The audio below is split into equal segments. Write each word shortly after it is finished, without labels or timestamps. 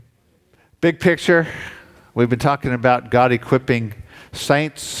Big picture, we've been talking about God equipping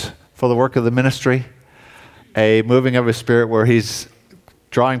saints for the work of the ministry, a moving of His Spirit where He's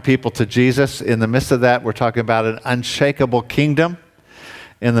drawing people to Jesus. In the midst of that, we're talking about an unshakable kingdom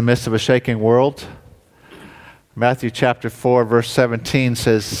in the midst of a shaking world. Matthew chapter 4, verse 17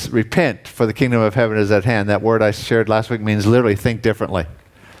 says, repent, for the kingdom of heaven is at hand. That word I shared last week means literally think differently.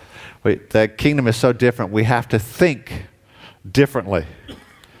 The kingdom is so different, we have to think differently.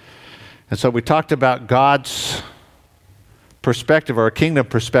 And so we talked about God's perspective, or a kingdom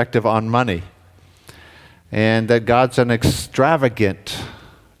perspective, on money. And that God's an extravagant,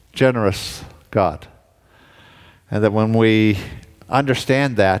 generous God. And that when we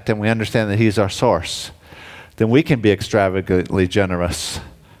understand that, and we understand that He's our source, then we can be extravagantly generous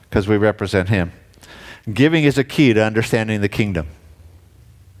because we represent Him. Giving is a key to understanding the kingdom.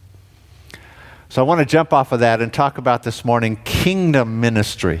 So I want to jump off of that and talk about this morning kingdom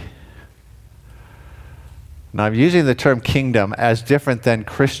ministry. Now, I'm using the term kingdom as different than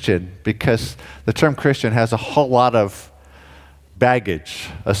Christian because the term Christian has a whole lot of baggage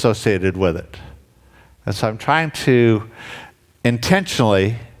associated with it. And so I'm trying to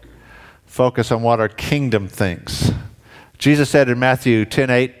intentionally focus on what are kingdom things. Jesus said in Matthew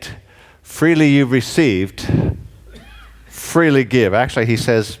 10:8, freely you've received, freely give. Actually, He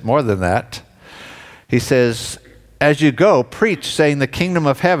says more than that. He says, as you go, preach, saying the kingdom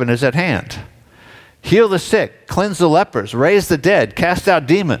of heaven is at hand. Heal the sick, cleanse the lepers, raise the dead, cast out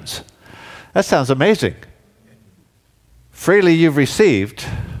demons. That sounds amazing. Freely you've received,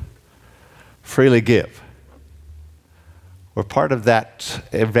 freely give. We're part of that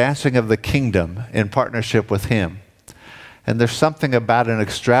advancing of the kingdom in partnership with Him. And there's something about an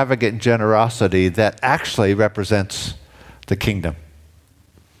extravagant generosity that actually represents the kingdom.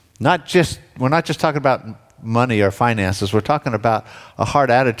 We're not just talking about money or finances. We're talking about a heart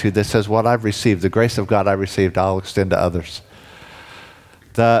attitude that says, what I've received, the grace of God I received, I'll extend to others.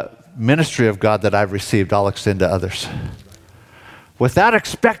 The ministry of God that I've received, I'll extend to others. Without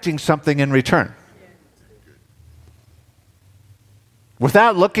expecting something in return.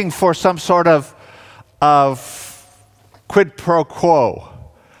 Without looking for some sort of quid pro quo.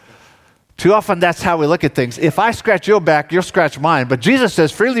 Too often that's how we look at things. If I scratch your back, you'll scratch mine. But Jesus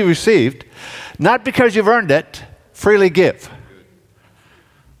says, freely received, not because you've earned it, freely give.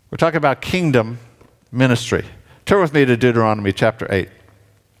 We're talking about kingdom ministry. Turn with me to Deuteronomy chapter 8.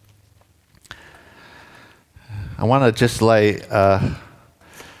 I want to just lay a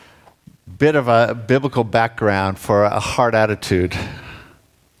bit of a biblical background for a heart attitude.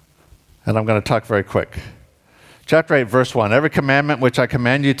 And I'm going to talk very quick. Chapter 8, verse 1. Every commandment which I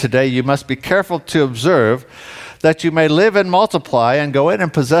command you today, you must be careful to observe, that you may live and multiply and go in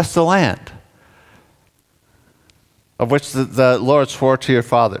and possess the land, of which the Lord swore to your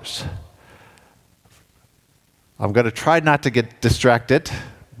fathers. I'm going to try not to get distracted,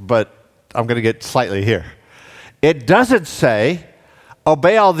 but I'm going to get slightly here. It doesn't say,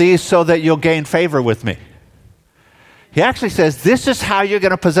 obey all these so that you'll gain favor with me. He actually says, this is how you're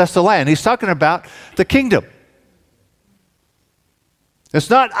going to possess the land. He's talking about the kingdom. It's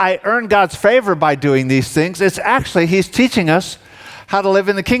not, I earn God's favor by doing these things. It's actually, He's teaching us how to live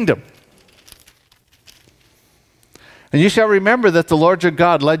in the kingdom. And you shall remember that the Lord your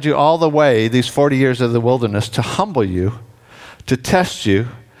God led you all the way, these 40 years of the wilderness, to humble you, to test you,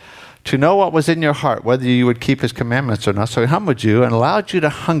 to know what was in your heart, whether you would keep His commandments or not. So He humbled you and allowed you to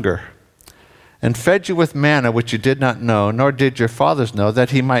hunger, and fed you with manna which you did not know, nor did your fathers know, that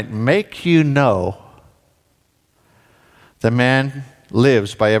He might make you know the man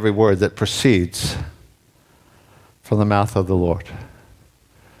lives by every word that proceeds from the mouth of the Lord.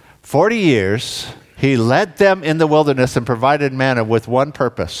 40 years, He led them in the wilderness and provided manna with one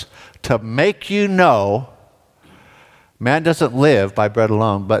purpose, to make you know man doesn't live by bread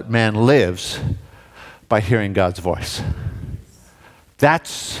alone, but man lives by hearing God's voice.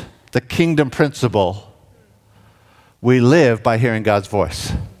 That's the kingdom principle. We live by hearing God's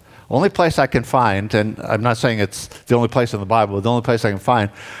voice. Only place I can find, and I'm not saying it's the only place in the Bible, but the only place I can find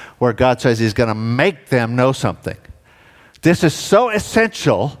where God says He's going to make them know something. This is so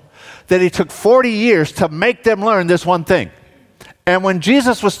essential that He took 40 years to make them learn this one thing. And when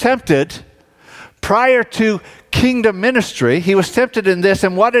Jesus was tempted, prior to kingdom ministry, He was tempted in this,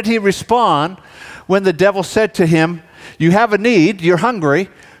 and what did He respond when the devil said to Him, you have a need, you're hungry,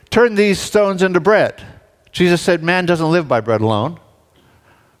 turn these stones into bread? Jesus said, man doesn't live by bread alone,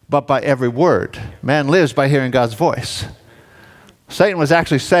 but by every word. Man lives by hearing God's voice. Satan was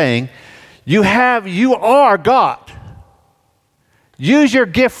actually saying, you are God. Use your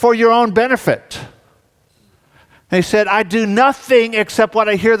gift for your own benefit. And he said, I do nothing except what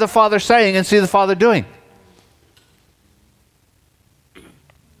I hear the Father saying and see the Father doing.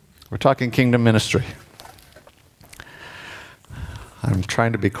 We're talking kingdom ministry. I'm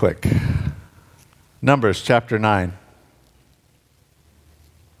trying to be quick. Numbers chapter 9.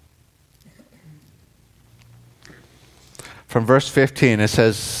 From verse 15, it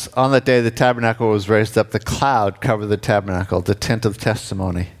says, on that day the tabernacle was raised up, the cloud covered the tabernacle, the tent of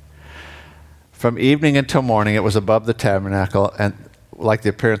testimony. From evening until morning it was above the tabernacle, and like the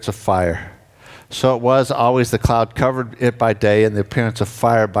appearance of fire. So it was always the cloud covered it by day and the appearance of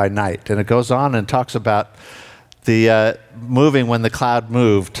fire by night. And it goes on and talks about the moving when the cloud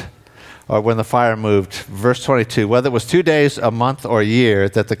moved, or when the fire moved. Verse 22, whether it was 2 days, a month, or a year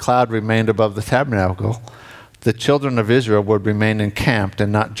that the cloud remained above the tabernacle, the children of Israel would remain encamped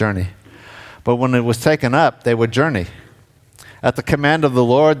and not journey. But when it was taken up, they would journey. At the command of the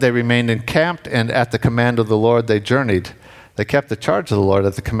Lord, they remained encamped, and at the command of the Lord, they journeyed. They kept the charge of the Lord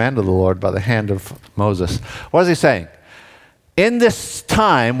at the command of the Lord by the hand of Moses. What is he saying? In this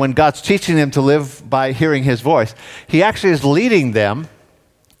time when God's teaching them to live by hearing his voice, he actually is leading them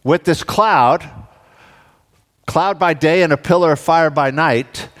with this cloud by day and a pillar of fire by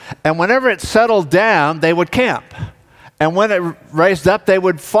night. And whenever it settled down, they would camp. And when it raised up, they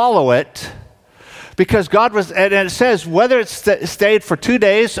would follow it. Because God was, and it says, whether it stayed for 2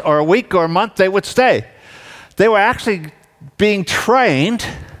 days or a week or a month, they would stay. They were actually being trained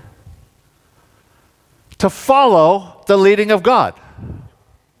to follow the leading of God.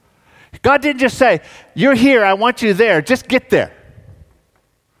 God didn't just say, you're here, I want you there, just get there.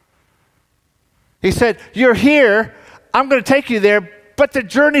 He said, you're here, I'm going to take you there, but the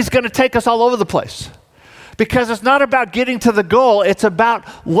journey's going to take us all over the place. Because it's not about getting to the goal, it's about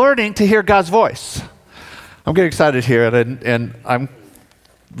learning to hear God's voice. I'm getting excited here, and I'm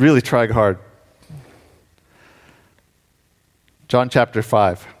really trying hard. John chapter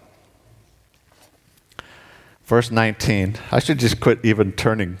 5, verse 19. I should just quit even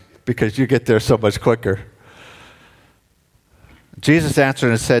turning, because you get there so much quicker. Jesus answered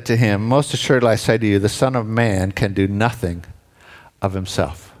and said to him, most assuredly I say to you, the Son of Man can do nothing of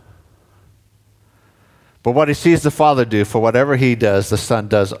himself. But what he sees the Father do, for whatever he does, the Son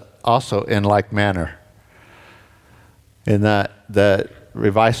does also in like manner. In the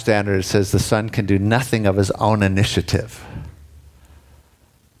Revised Standard, it says the Son can do nothing of his own initiative.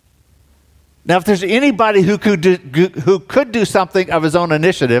 Now, if there's anybody who could do something of his own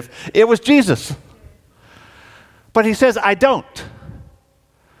initiative, it was Jesus. But he says, I don't.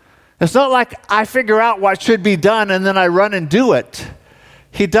 It's not like I figure out what should be done and then I run and do it.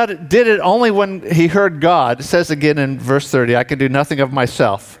 He did it only when he heard God. It says again in verse 30, I can do nothing of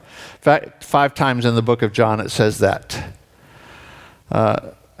myself. In fact, 5 times in the book of John it says that.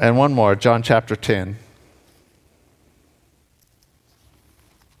 And one more, John chapter 10.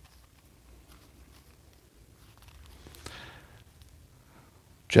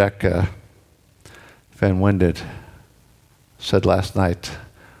 Jack Van Winded said last night,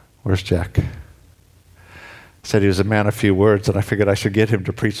 where's Jack? Said he was a man of few words, and I figured I should get him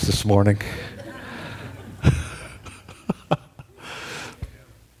to preach this morning.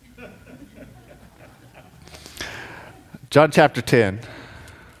 John chapter 10,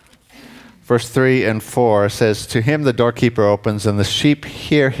 verse 3 and 4 says, to him the doorkeeper opens, and the sheep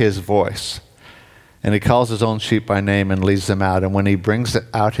hear his voice. And he calls his own sheep by name and leads them out. And when he brings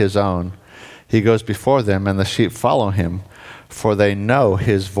out his own, he goes before them, and the sheep follow him, for they know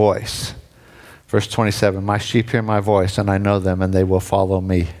his voice. Verse 27, my sheep hear my voice, and I know them, and they will follow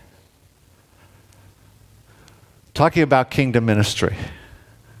me. Talking about kingdom ministry,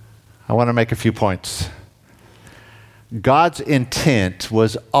 I want to make a few points. God's intent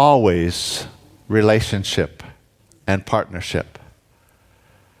was always relationship and partnership.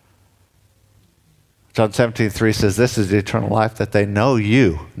 John 17:3 says, this is the eternal life, that they know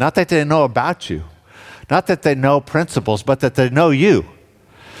you. Not that they know about you. Not that they know principles, but that they know you.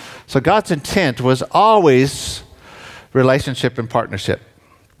 So God's intent was always relationship and partnership.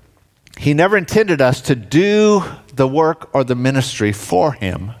 He never intended us to do the work or the ministry for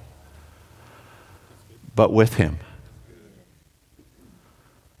him, but with him.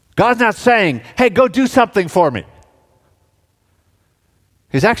 God's not saying, hey, go do something for me.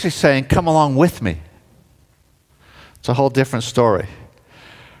 He's actually saying, come along with me. It's a whole different story.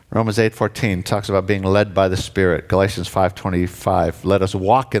 Romans 8:14 talks about being led by the Spirit. Galatians 5:25, let us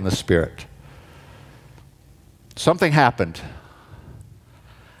walk in the Spirit. Something happened.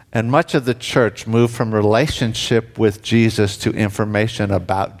 And much of the church moved from relationship with Jesus to information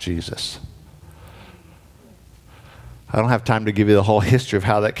about Jesus. I don't have time to give you the whole history of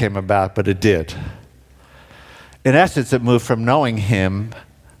how that came about, but it did. In essence, it moved from knowing him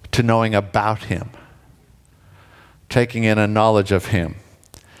to knowing about him, taking in a knowledge of him.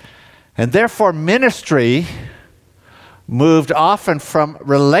 And therefore, ministry moved often from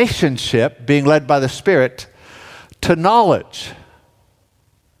relationship, being led by the Spirit, to knowledge,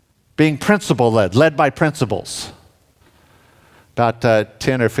 being principle-led, led by principles. About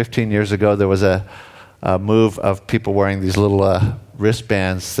 10 or 15 years ago, there was a move of people wearing these little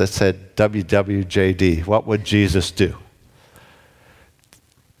wristbands that said WWJD, what would Jesus do?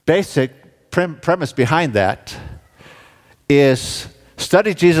 Basic premise behind that is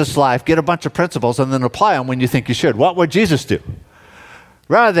study Jesus' life, get a bunch of principles, and then apply them when you think you should. What would Jesus do?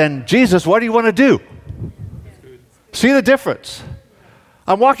 Rather than, Jesus, what do you want to do? See the difference?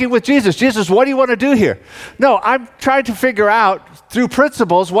 I'm walking with Jesus. Jesus, what do you want to do here? No, I'm trying to figure out through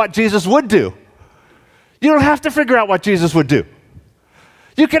principles what Jesus would do. You don't have to figure out what Jesus would do.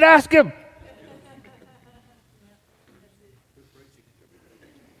 You can ask him.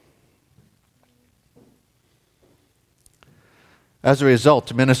 As a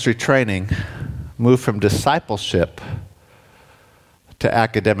result, ministry training moved from discipleship to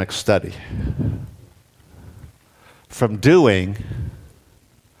academic study. From doing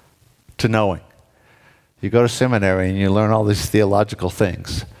to knowing. You go to seminary and you learn all these theological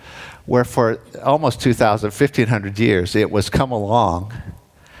things, where for almost 1,500 years it was come along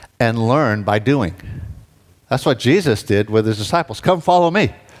and learn by doing. That's what Jesus did with his disciples. Come follow me.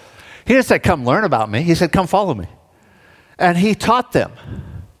 He didn't say, come learn about me. He said, come follow me. And he taught them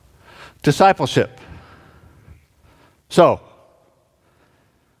discipleship. So,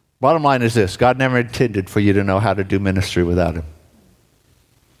 bottom line is this. God never intended for you to know how to do ministry without him.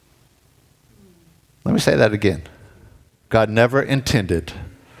 Let me say that again. God never intended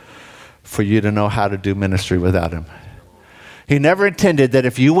for you to know how to do ministry without him. He never intended that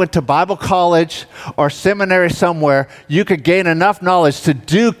if you went to Bible college or seminary somewhere, you could gain enough knowledge to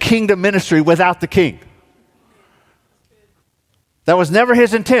do kingdom ministry without the king. That was never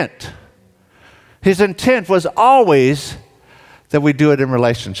his intent. His intent was always that we do it in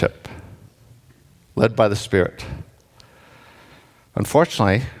relationship, led by the Spirit.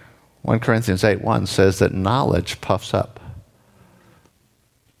 Unfortunately, 1 Corinthians 8:1 says that knowledge puffs up.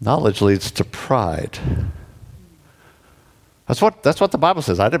 Knowledge leads to pride. That's what the Bible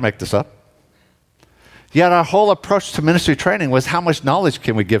says. I didn't make this up. Yet our whole approach to ministry training was how much knowledge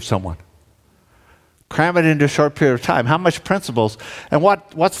can we give someone? Cram it into a short period of time. How much principles? And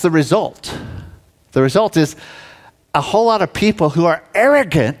what's the result? The result is a whole lot of people who are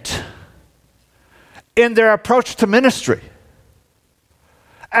arrogant in their approach to ministry.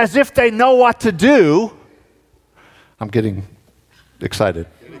 As if they know what to do. I'm getting excited.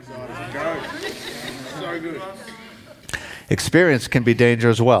 Experience can be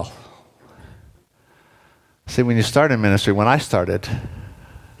dangerous as well. See, when you start in ministry, when I started,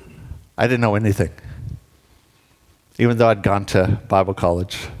 I didn't know anything. Even though I'd gone to Bible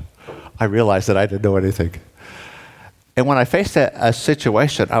college, I realized that I didn't know anything. And when I faced a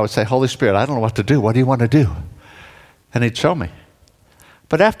situation, I would say, Holy Spirit, I don't know what to do. What do you want to do? And he'd show me.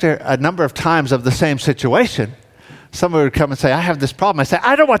 But after a number of times of the same situation, somebody would come and say, I have this problem. I say,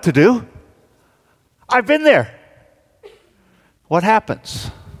 I know what to do. I've been there. What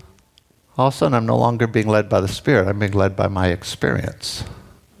happens? All of a sudden, I'm no longer being led by the Spirit. I'm being led by my experience.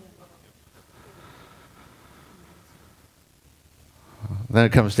 Then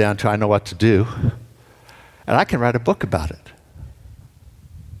it comes down to I know what to do, and I can write a book about it.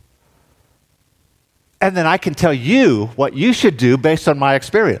 And then I can tell you what you should do based on my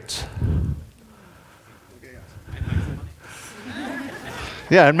experience.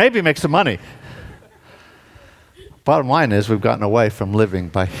 Yeah, and maybe make some money. Bottom line is we've gotten away from living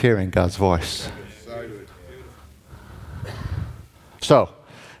by hearing God's voice. So,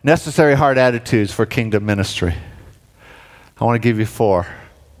 necessary heart attitudes for kingdom ministry. I want to give you 4.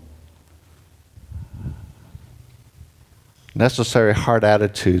 Necessary heart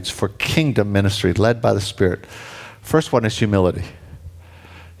attitudes for kingdom ministry led by the Spirit. First one is humility.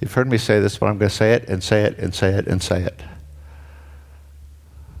 You've heard me say this, but I'm going to say it and say it and say it and say it.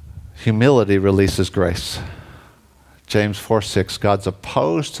 Humility releases grace. James 4:6, God's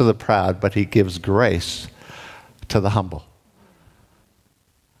opposed to the proud, but he gives grace to the humble.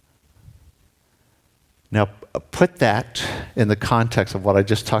 Now, put that in the context of what I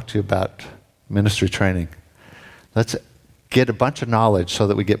just talked to you about, ministry training. Let's get a bunch of knowledge so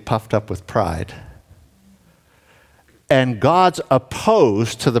that we get puffed up with pride. And God's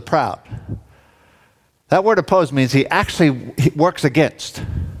opposed to the proud. That word opposed means he actually works against.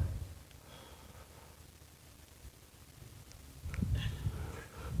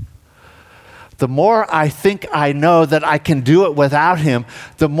 the more I think I know that I can do it without him,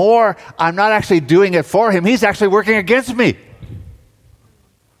 the more I'm not actually doing it for him. He's actually working against me.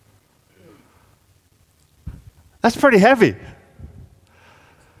 That's pretty heavy.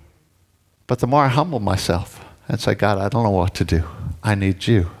 But the more I humble myself and say, God, I don't know what to do. I need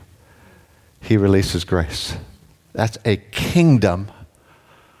you. He releases grace. That's a kingdom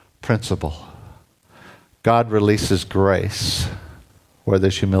principle. God releases grace where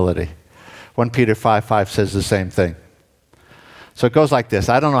there's humility. 1 Peter 5:5 says the same thing. So it goes like this.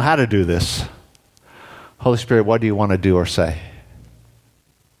 I don't know how to do this. Holy Spirit, what do you want to do or say?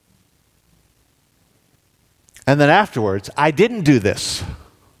 And then afterwards, I didn't do this.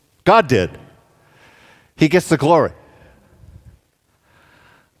 God did. He gets the glory.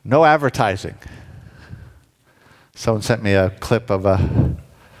 No advertising. Someone sent me a clip of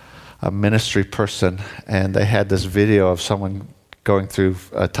a ministry person, and they had this video of someone going through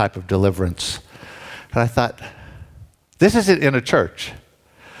a type of deliverance. And I thought, this isn't in a church.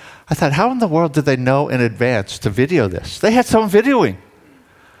 I thought, how in the world did they know in advance to video this? They had someone videoing.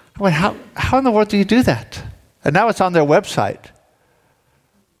 I went, how in the world do you do that? And now it's on their website,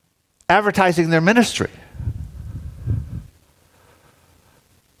 advertising their ministry.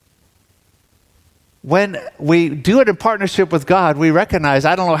 When we do it in partnership with God, we recognize,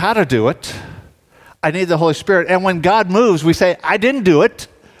 I don't know how to do it. I need the Holy Spirit. And when God moves, we say, I didn't do it.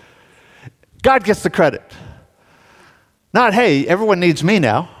 God gets the credit. Not, hey, everyone needs me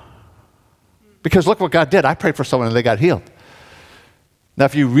now. Because look what God did. I prayed for someone and they got healed. Now,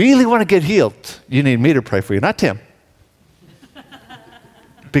 if you really want to get healed, you need me to pray for you, not Tim.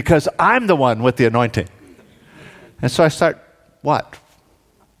 Because I'm the one with the anointing. And so I start, what?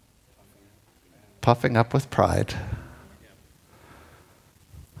 Puffing up with pride.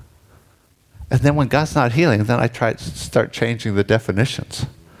 And then when God's not healing, then I start changing the definitions.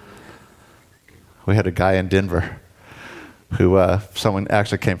 We had a guy in Denver who, someone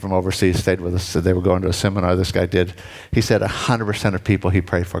actually came from overseas, stayed with us, so they were going to a seminar, this guy did. He said 100% of people he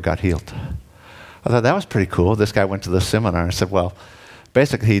prayed for got healed. I thought that was pretty cool. This guy went to the seminar and said, well,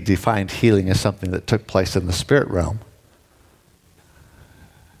 basically he defined healing as something that took place in the spirit realm,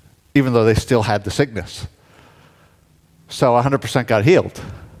 even though they still had the sickness. So 100% got healed,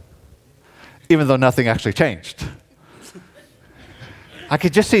 even though nothing actually changed. I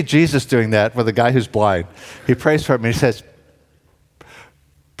could just see Jesus doing that with a guy who's blind. He prays for him and he says,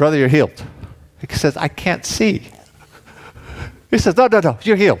 brother, you're healed. He says, I can't see. He says, no,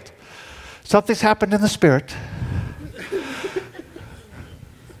 you're healed. Something's happened in the spirit.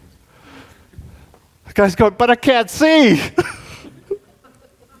 The guy's going, but I can't see.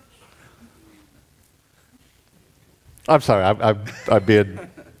 I'm sorry, I'm being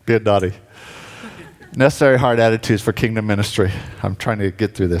naughty. Necessary hard attitudes for kingdom ministry. I'm trying to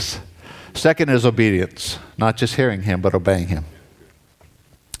get through this. Second is obedience, not just hearing him, but obeying him.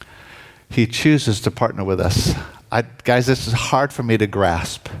 He chooses to partner with us. Guys, this is hard for me to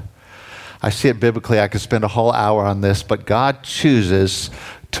grasp. I see it biblically. I could spend a whole hour on this, but God chooses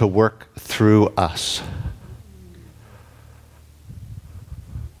to work through us.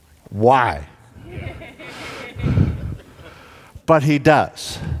 Why? But he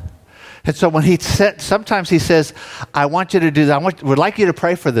does. And so when sometimes he says, I want you to do that. Would like you to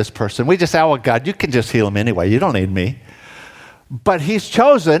pray for this person. We just say, oh, God, you can just heal him anyway. You don't need me. But he's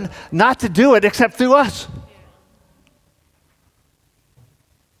chosen not to do it except through us.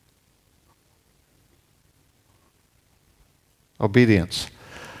 Obedience.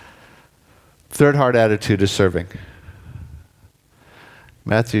 Third hard attitude is serving.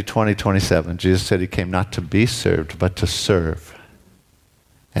 Matthew 20:27, Jesus said he came not to be served, but to serve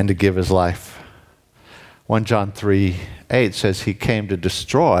and to give his life. 1 John 3:8 says he came to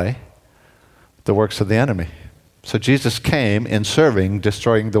destroy the works of the enemy. So Jesus came in serving,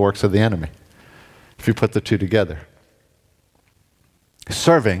 destroying the works of the enemy, if you put the two together.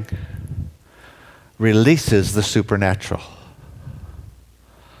 Serving releases the supernatural.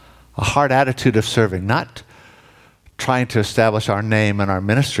 A hard attitude of serving, not trying to establish our name and our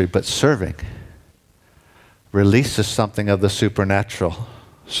ministry, but serving releases something of the supernatural.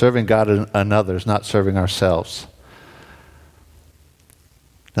 Serving God and others, not serving ourselves.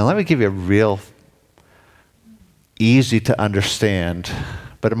 Now let me give you a real easy to understand,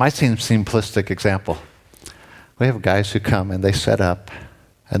 but it might seem simplistic example. We have guys who come and they set up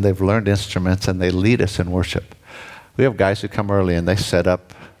and they've learned instruments and they lead us in worship. We have guys who come early and they set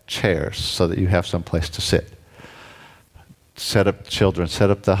up chairs so that you have some place to sit. Set up children, set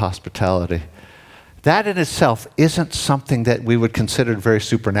up the hospitality. That in itself isn't something that we would consider very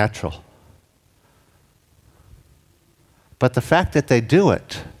supernatural. But the fact that they do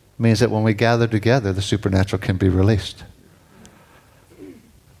it means that when we gather together, the supernatural can be released.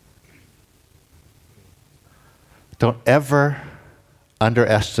 Don't ever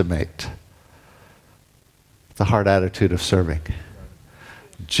underestimate the heart attitude of serving.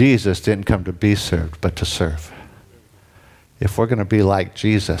 Jesus didn't come to be served, but to serve. If we're going to be like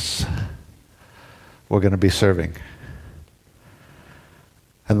Jesus, we're going to be serving.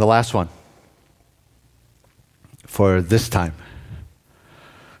 And the last one for this time,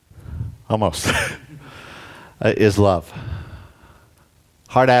 almost, is love.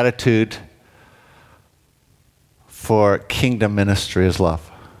 Heart attitude for kingdom ministry is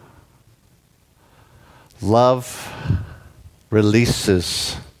love. Love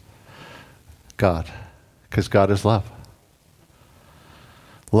releases God, because God is love.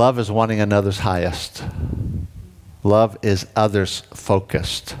 Love is wanting another's highest. Love is others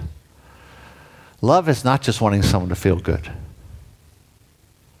focused. Love is not just wanting someone to feel good.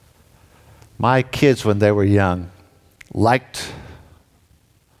 My kids, when they were young, liked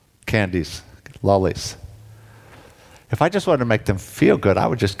candies, lollies. If I just wanted to make them feel good, I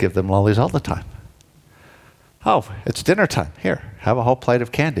would just give them lollies all the time. Oh, it's dinner time. Here, have a whole plate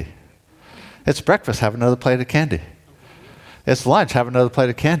of candy. It's breakfast, have another plate of candy. It's lunch, have another plate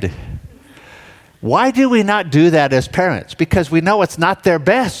of candy. Why do we not do that as parents? Because we know it's not their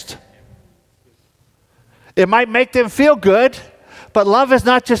best. It might make them feel good, but love is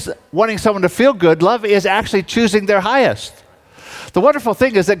not just wanting someone to feel good. Love is actually choosing their highest. The wonderful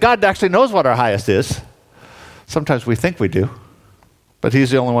thing is that God actually knows what our highest is. Sometimes we think we do, but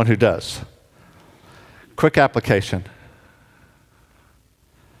He's the only one who does. Quick application.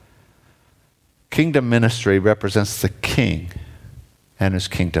 Kingdom ministry represents the King and His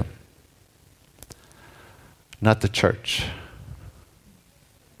kingdom, not the church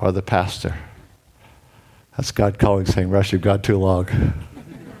or the pastor. That's God calling, saying, Rush, you've got too long.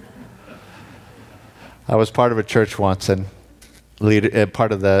 I was part of a church once and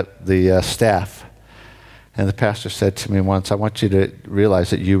part of the staff. And the pastor said to me once, I want you to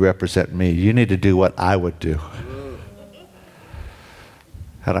realize that you represent me. You need to do what I would do.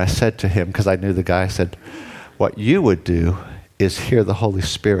 And I said to him, because I knew the guy, I said, what you would do is hear the Holy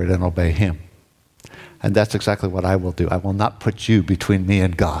Spirit and obey Him. And that's exactly what I will do. I will not put you between me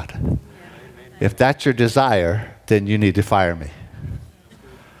and God. If that's your desire, then you need to fire me.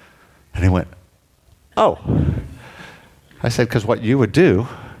 And he went, oh. I said, because what you would do,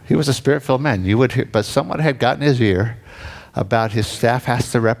 he was a spirit-filled man. You would hear, but someone had gotten his ear about his staff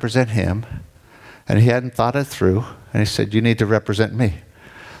has to represent him, and he hadn't thought it through, and he said, you need to represent me.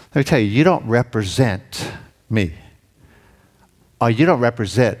 Let me tell you, you don't represent me. Or you don't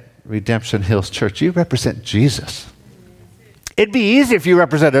represent Redemption Hills Church. You represent Jesus. It'd be easy if you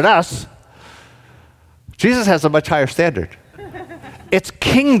represented us. Jesus has a much higher standard. It's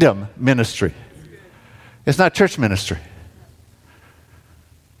kingdom ministry. It's not church ministry.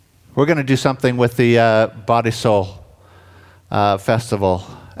 We're going to do something with the Body Soul Festival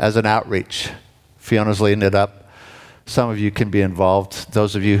as an outreach. Fiona's leading it up. Some of you can be involved.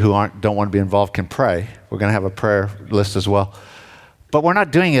 Those of you who don't want to be involved can pray. We're going to have a prayer list as well. But we're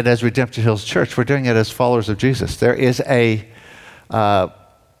not doing it as Redemption Hills Church. We're doing it as followers of Jesus. There is a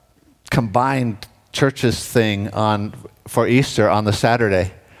combined churches thing for Easter on the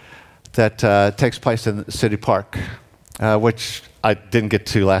Saturday that takes place in City Park, which I didn't get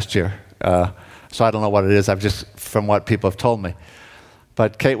to last year. So I don't know what it is. I've just, from what people have told me.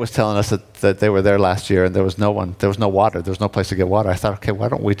 But Kate was telling us that they were there last year and there was no water. There was no place to get water. I thought, okay, why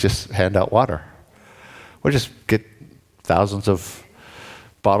don't we just hand out water? We'll just get thousands of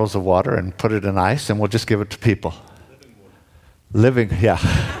bottles of water and put it in ice and we'll just give it to people. Living, yeah.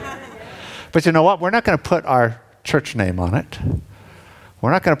 But you know what? We're not going to put our church name on it.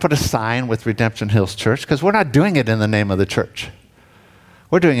 We're not going to put a sign with Redemption Hills Church because we're not doing it in the name of the church.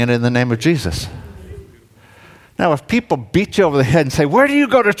 We're doing it in the name of Jesus. Now, if people beat you over the head and say, where do you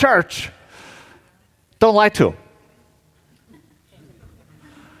go to church? Don't lie to them.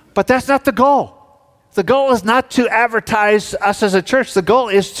 But that's not the goal. The goal is not to advertise us as a church. The goal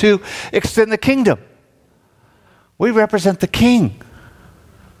is to extend the kingdom. We represent the King.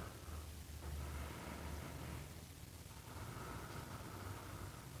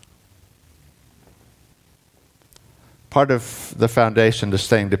 Part of the foundation to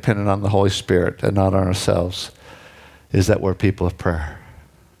staying dependent on the Holy Spirit and not on ourselves is that we're people of prayer.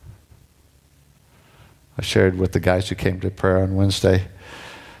 I shared with the guys who came to prayer on Wednesday,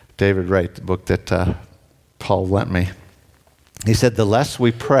 David Wright, the book that Paul lent me. He said, the less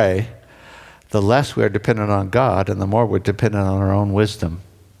we pray, the less we are dependent on God, and the more we're dependent on our own wisdom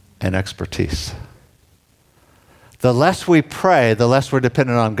and expertise. The less we pray, the less we're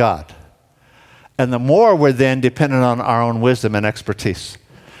dependent on God. And the more we're then dependent on our own wisdom and expertise.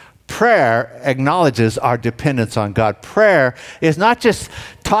 Prayer acknowledges our dependence on God. Prayer is not just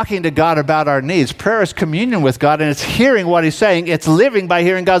talking to God about our needs. Prayer is communion with God, and it's hearing what He's saying. It's living by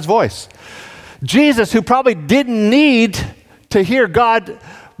hearing God's voice. Jesus, who probably didn't need to hear God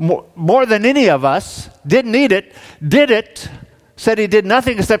more than any of us, didn't need it, did it, said He did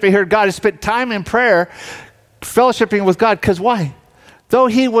nothing except to hear God. He spent time in prayer, fellowshipping with God, because why? Though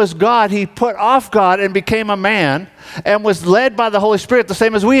He was God, He put off God and became a man and was led by the Holy Spirit the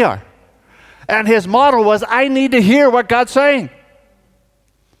same as we are. And His model was, I need to hear what God's saying.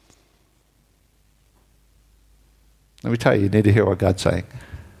 Let me tell you, you need to hear what God's saying.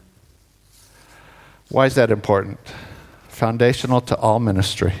 Why is that important? Foundational to all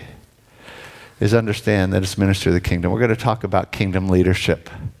ministry is understand that it's ministry of the kingdom. We're going to talk about kingdom leadership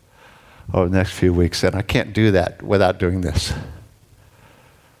over the next few weeks, and I can't do that without doing this.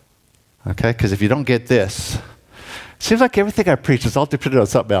 Okay? Because if you don't get this, it seems like everything I preach is all dependent on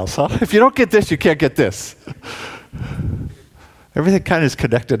something else, huh? If you don't get this, you can't get this. Everything kind of is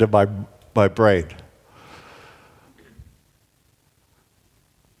connected in my brain.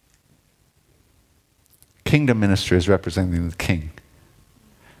 Kingdom ministry is representing the King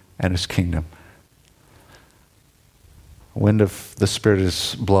and His kingdom. Wind of the Spirit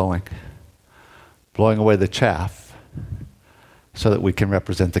is blowing away the chaff so that we can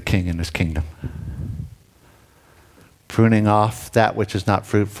represent the King and His kingdom. Pruning off that which is not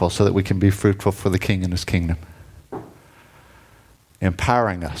fruitful so that we can be fruitful for the King and His kingdom.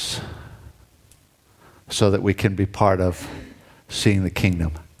 Empowering us so that we can be part of seeing the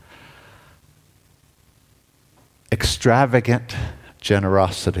kingdom. Extravagant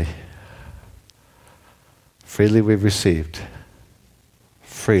generosity. Freely we've received.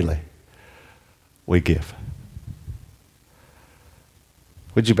 Freely we give.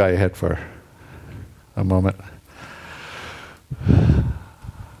 Would you bow your head for a moment?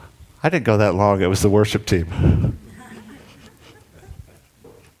 I didn't go that long. It was the worship team.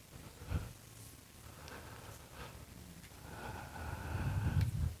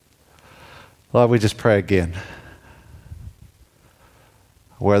 Lord, we just pray again.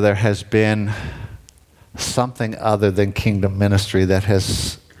 Where there has been something other than kingdom ministry that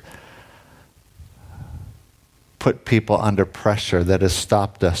has put people under pressure, that has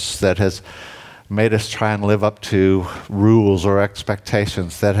stopped us, that has made us try and live up to rules or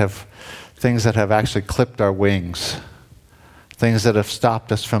expectations, things that have actually clipped our wings, things that have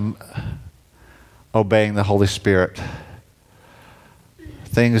stopped us from obeying the Holy Spirit.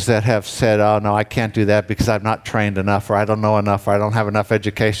 Things that have said, oh no, I can't do that because I'm not trained enough, or I don't know enough, or I don't have enough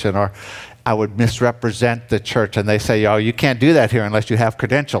education, or I would misrepresent the church, and they say, oh, you can't do that here unless you have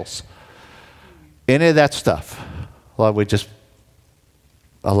credentials. Any of that stuff, Lord, we just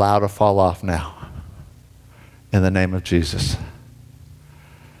allow to fall off now. In the name of Jesus.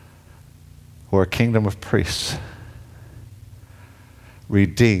 We're a kingdom of priests,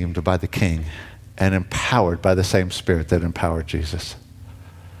 redeemed by the King, and empowered by the same Spirit that empowered Jesus.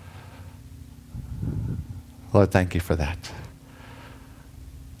 Lord, thank you for that.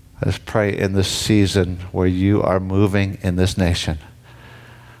 Let's pray in this season where you are moving in this nation,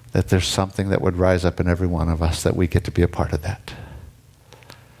 that there's something that would rise up in every one of us, that we get to be a part of that.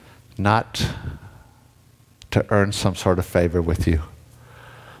 Not to earn some sort of favor with you.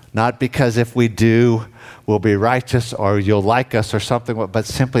 Not because if we do, we'll be righteous or you'll like us or something, but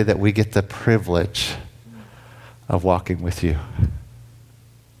simply that we get the privilege of walking with you.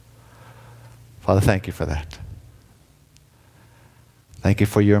 Father, thank you for that. Thank you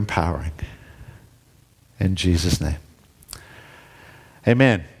for your empowering. In Jesus' name.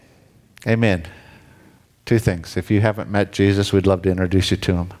 Amen. Amen. Two things. If you haven't met Jesus, we'd love to introduce you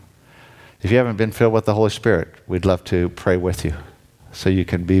to Him. If you haven't been filled with the Holy Spirit, we'd love to pray with you so you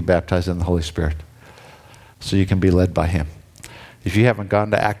can be baptized in the Holy Spirit, so you can be led by Him. If you haven't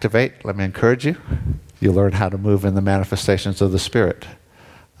gone to Activate, let me encourage you. You'll learn how to move in the manifestations of the Spirit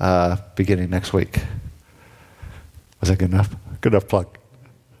beginning next week. Was that good enough? Good enough plug.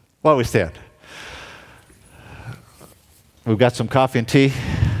 While we stand. We've got some coffee and tea,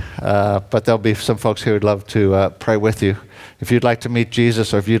 but there'll be some folks here who'd love to pray with you. If you'd like to meet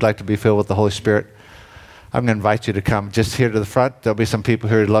Jesus or if you'd like to be filled with the Holy Spirit, I'm going to invite you to come just here to the front. There'll be some people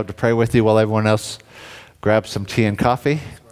here who'd love to pray with you while everyone else grabs some tea and coffee.